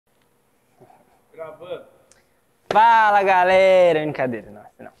Gravando. Fala galera, brincadeira,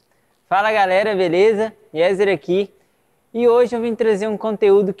 não. Fala galera, beleza? Yezer aqui. E hoje eu vim trazer um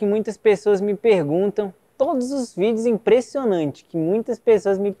conteúdo que muitas pessoas me perguntam. Todos os vídeos impressionantes que muitas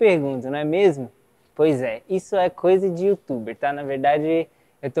pessoas me perguntam, não é mesmo? Pois é, isso é coisa de youtuber, tá? Na verdade,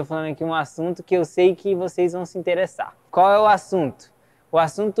 eu tô falando aqui um assunto que eu sei que vocês vão se interessar. Qual é o assunto? O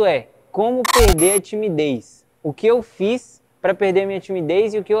assunto é como perder a timidez. O que eu fiz para perder minha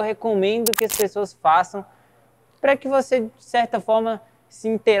timidez e o que eu recomendo que as pessoas façam para que você, de certa forma, se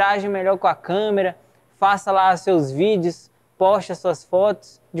interaja melhor com a câmera, faça lá seus vídeos, poste as suas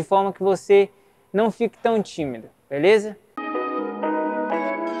fotos, de forma que você não fique tão tímido, beleza?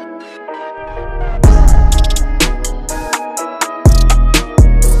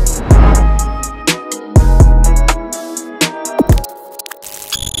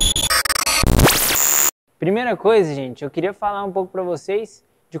 Primeira coisa, gente, eu queria falar um pouco para vocês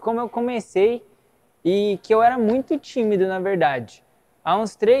de como eu comecei e que eu era muito tímido, na verdade. Há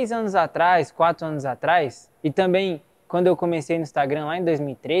uns 3 anos atrás, 4 anos atrás, e também quando eu comecei no Instagram lá em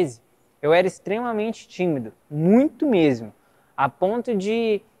 2013, eu era extremamente tímido, muito mesmo, a ponto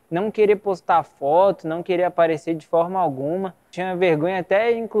de não querer postar foto, não querer aparecer de forma alguma. Tinha vergonha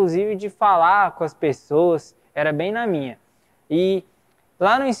até, inclusive, de falar com as pessoas, era bem na minha. E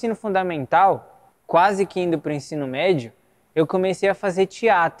lá no ensino fundamental, quase que indo para o ensino médio, eu comecei a fazer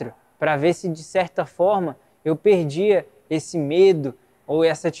teatro, para ver se de certa forma eu perdia esse medo ou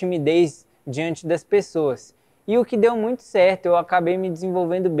essa timidez diante das pessoas. E o que deu muito certo, eu acabei me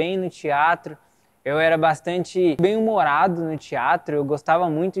desenvolvendo bem no teatro, eu era bastante bem-humorado no teatro, eu gostava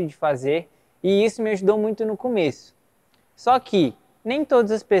muito de fazer e isso me ajudou muito no começo. Só que nem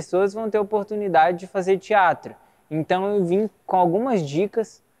todas as pessoas vão ter oportunidade de fazer teatro, então eu vim com algumas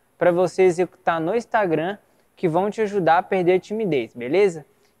dicas para você executar no Instagram que vão te ajudar a perder a timidez, beleza?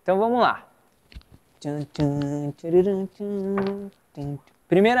 Então vamos lá.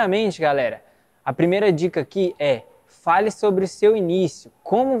 Primeiramente, galera, a primeira dica aqui é fale sobre o seu início,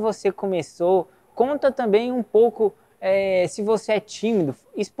 como você começou, conta também um pouco se você é tímido,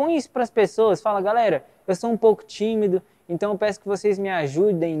 expõe isso para as pessoas, fala, galera, eu sou um pouco tímido, então eu peço que vocês me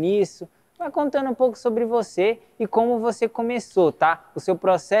ajudem nisso. Vai contando um pouco sobre você e como você começou, tá? O seu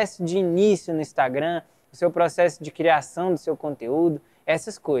processo de início no Instagram, o seu processo de criação do seu conteúdo,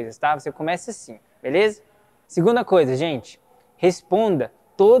 essas coisas, tá? Você começa assim, beleza? Segunda coisa, gente, responda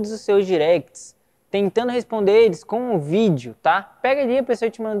todos os seus directs, tentando responder eles com um vídeo, tá? Pega ali, a pessoa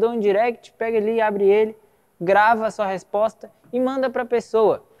te mandou um direct, pega ali, abre ele, grava a sua resposta e manda para a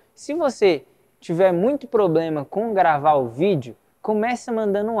pessoa. Se você tiver muito problema com gravar o vídeo, começa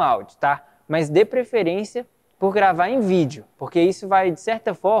mandando um áudio, tá? Mas dê preferência por gravar em vídeo, porque isso vai, de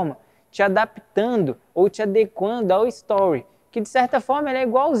certa forma, te adaptando ou te adequando ao story, que de certa forma ele é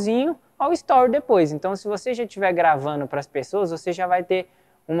igualzinho ao story depois. Então, se você já estiver gravando para as pessoas, você já vai ter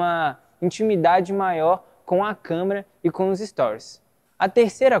uma intimidade maior com a câmera e com os stories. A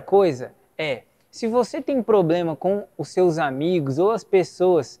terceira coisa é, se você tem problema com os seus amigos ou as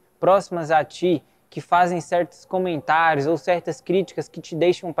pessoas próximas a ti, que fazem certos comentários ou certas críticas que te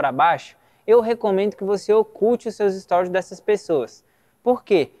deixam para baixo, eu recomendo que você oculte os seus stories dessas pessoas. Por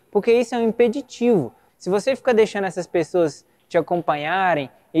quê? Porque isso é um impeditivo. Se você fica deixando essas pessoas te acompanharem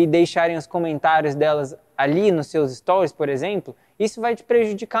e deixarem os comentários delas ali nos seus stories, por exemplo, isso vai te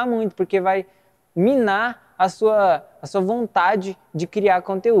prejudicar muito, porque vai minar a sua vontade de criar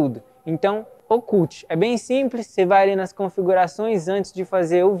conteúdo. Então, oculte. É bem simples, você vai ali nas configurações antes de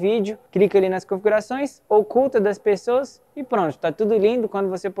fazer o vídeo, clica ali nas configurações, oculta das pessoas e pronto, tá tudo lindo. Quando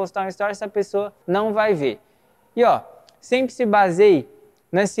você postar uma story, essa pessoa não vai ver. E ó, sempre se baseie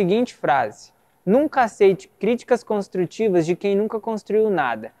na seguinte frase: nunca aceite críticas construtivas de quem nunca construiu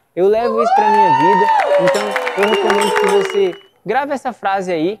nada. Eu levo isso pra minha vida, então eu recomendo que você grave essa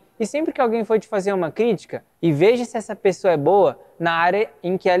frase aí e sempre que alguém for te fazer uma crítica, e veja se essa pessoa é boa na área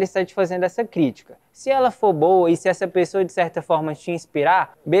em que ela está te fazendo essa crítica. Se ela for boa e se essa pessoa de certa forma te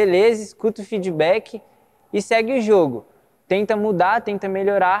inspirar, beleza, escuta o feedback e segue o jogo. Tenta mudar, tenta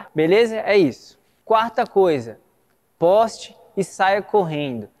melhorar, beleza? É isso. Quarta coisa, poste e saia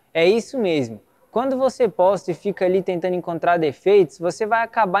correndo. É isso mesmo. Quando você posta e fica ali tentando encontrar defeitos, você vai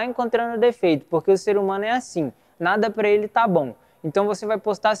acabar encontrando defeito, porque o ser humano é assim. Nada para ele tá bom. Então você vai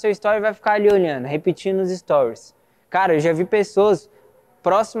postar seu story e vai ficar ali olhando, repetindo os stories. Cara, eu já vi pessoas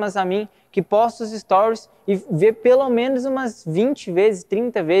próximas a mim que postam os stories e vê pelo menos umas 20 vezes,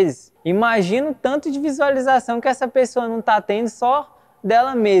 30 vezes. Imagina o tanto de visualização que essa pessoa não tá tendo só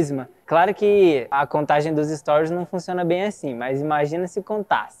dela mesma. Claro que a contagem dos stories não funciona bem assim, mas imagina se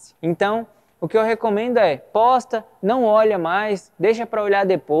contasse. Então, o que eu recomendo é, posta, não olha mais, deixa para olhar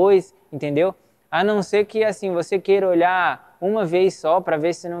depois, entendeu? A não ser que assim você queira olhar uma vez só para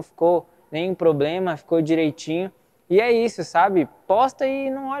ver se não ficou nenhum problema, ficou direitinho. E é isso, sabe? Posta e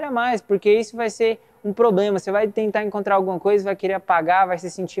não olha mais, porque isso vai ser um problema. Você vai tentar encontrar alguma coisa, vai querer apagar, vai se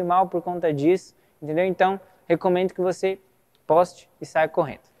sentir mal por conta disso, entendeu? Então, recomendo que você poste e saia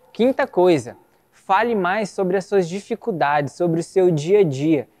correndo. Quinta coisa, fale mais sobre as suas dificuldades, sobre o seu dia a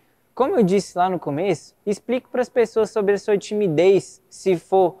dia. Como eu disse lá no começo, explique para as pessoas sobre a sua timidez, se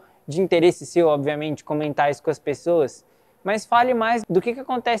for de interesse seu, obviamente, comentar isso com as pessoas. Mas fale mais do que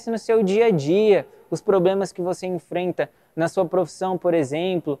acontece no seu dia a dia, os problemas que você enfrenta na sua profissão, por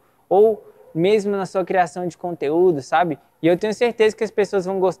exemplo, ou mesmo na sua criação de conteúdo, sabe? E eu tenho certeza que as pessoas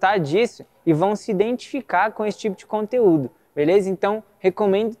vão gostar disso e vão se identificar com esse tipo de conteúdo, beleza? Então,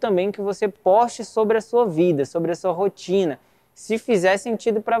 recomendo também que você poste sobre a sua vida, sobre a sua rotina, se fizer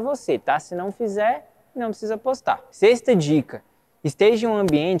sentido para você, tá? Se não fizer, não precisa postar. Sexta dica. Esteja em um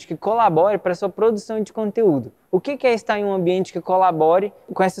ambiente que colabore para a sua produção de conteúdo. O que é estar em um ambiente que colabore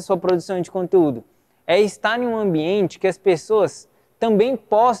com essa sua produção de conteúdo? É estar em um ambiente que as pessoas também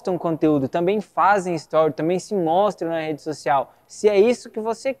postam conteúdo, também fazem story, também se mostram na rede social. Se é isso que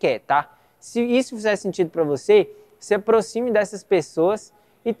você quer, tá? Se isso fizer sentido para você, se aproxime dessas pessoas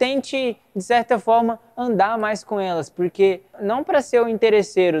e tente, de certa forma, andar mais com elas. Porque não para ser o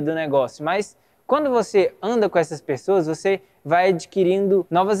interesseiro do negócio, mas quando você anda com essas pessoas, você vai adquirindo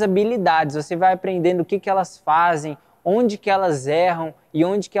novas habilidades, você vai aprendendo o que elas fazem, onde que elas erram e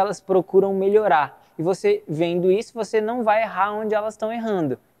onde que elas procuram melhorar. E você vendo isso, você não vai errar onde elas estão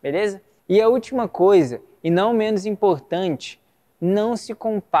errando, beleza? E a última coisa, e não menos importante, não se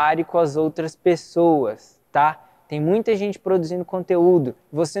compare com as outras pessoas, tá? Tem muita gente produzindo conteúdo,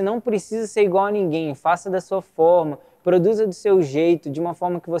 você não precisa ser igual a ninguém, faça da sua forma, produza do seu jeito, de uma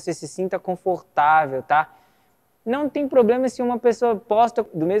forma que você se sinta confortável, tá? Não tem problema se uma pessoa posta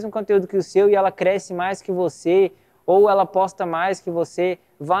do mesmo conteúdo que o seu e ela cresce mais que você, ou ela posta mais que você.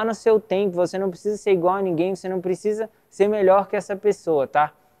 Vá no seu tempo, você não precisa ser igual a ninguém, você não precisa ser melhor que essa pessoa,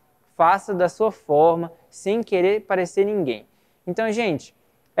 tá? Faça da sua forma, sem querer parecer ninguém. Então, gente,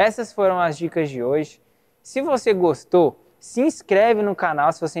 essas foram as dicas de hoje. Se você gostou, se inscreve no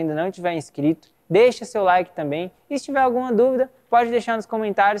canal se você ainda não tiver inscrito. Deixa seu like também. E se tiver alguma dúvida, pode deixar nos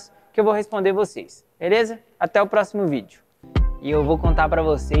comentários que eu vou responder vocês. Beleza? Até o próximo vídeo. E eu vou contar para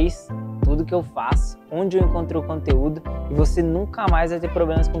vocês tudo que eu faço, onde eu encontro o conteúdo e você nunca mais vai ter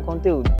problemas com conteúdo.